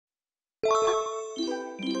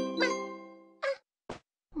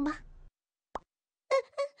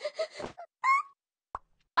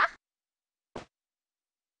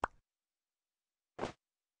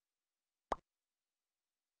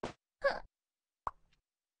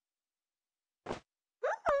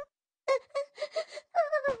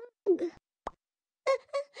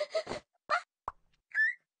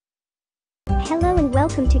Hello and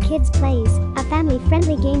welcome to Kids Plays, a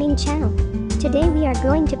family-friendly gaming channel. Today we are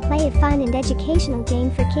going to play a fun and educational game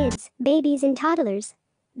for kids, babies and toddlers.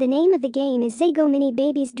 The name of the game is Sago Mini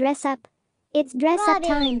Babies Dress Up. It's dress up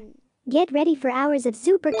time. Get ready for hours of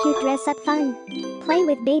super cute dress up fun. Play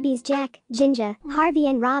with babies Jack, Jinja, Harvey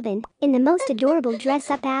and Robin in the most adorable dress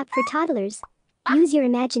up app for toddlers. Use your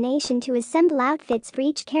imagination to assemble outfits for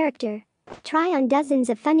each character. Try on dozens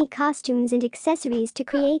of funny costumes and accessories to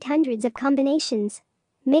create hundreds of combinations.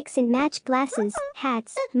 Mix and match glasses,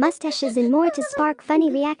 hats, moustaches and more to spark funny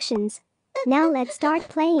reactions. Now let's start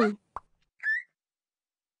playing.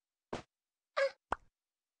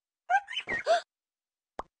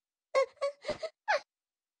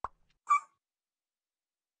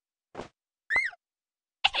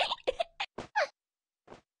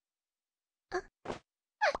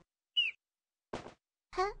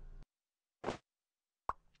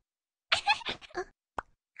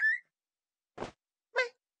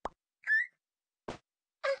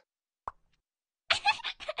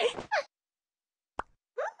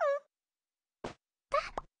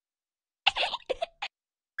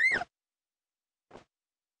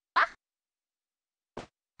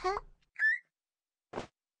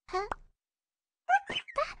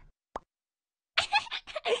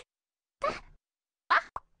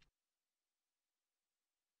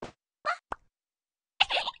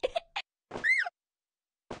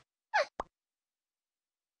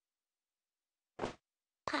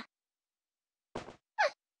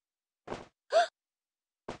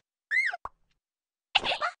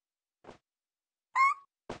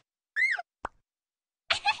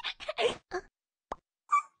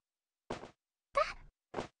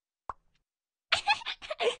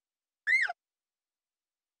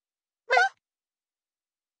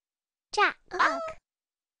 Jack.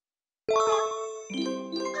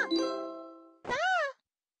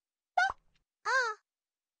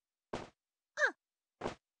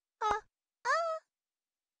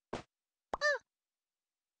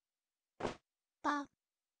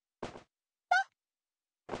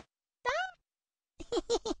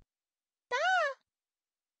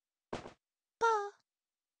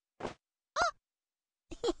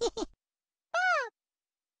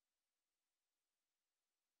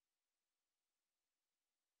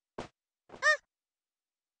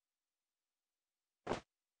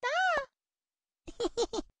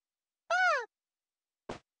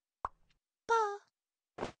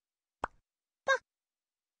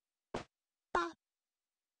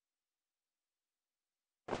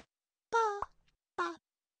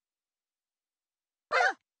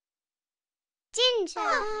 Jinja.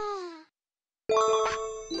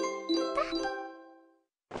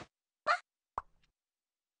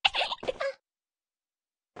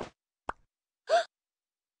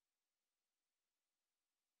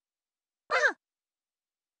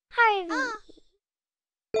 Harvey.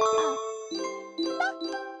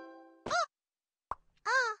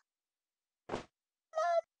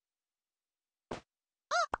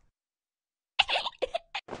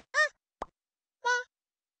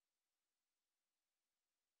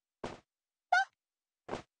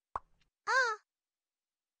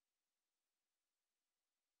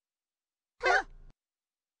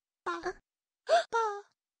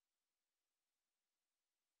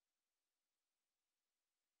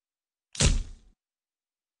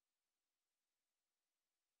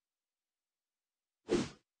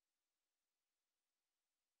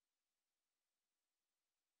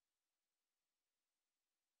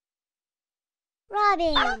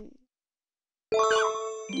 Robin.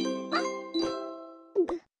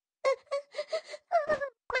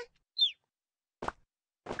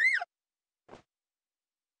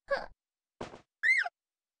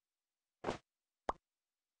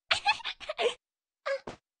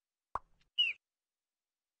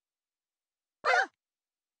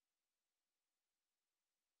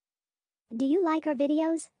 Do you like our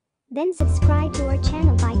videos? Then subscribe to our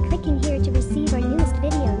channel by clicking here to receive our newest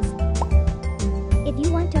videos. If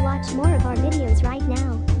you want to watch more of our videos right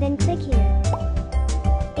now, then click here.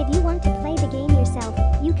 If you want to play the game yourself,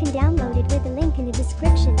 you can download it with the link in the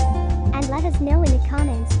description. And let us know in the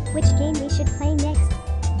comments which game we should play next.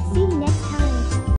 See you next time.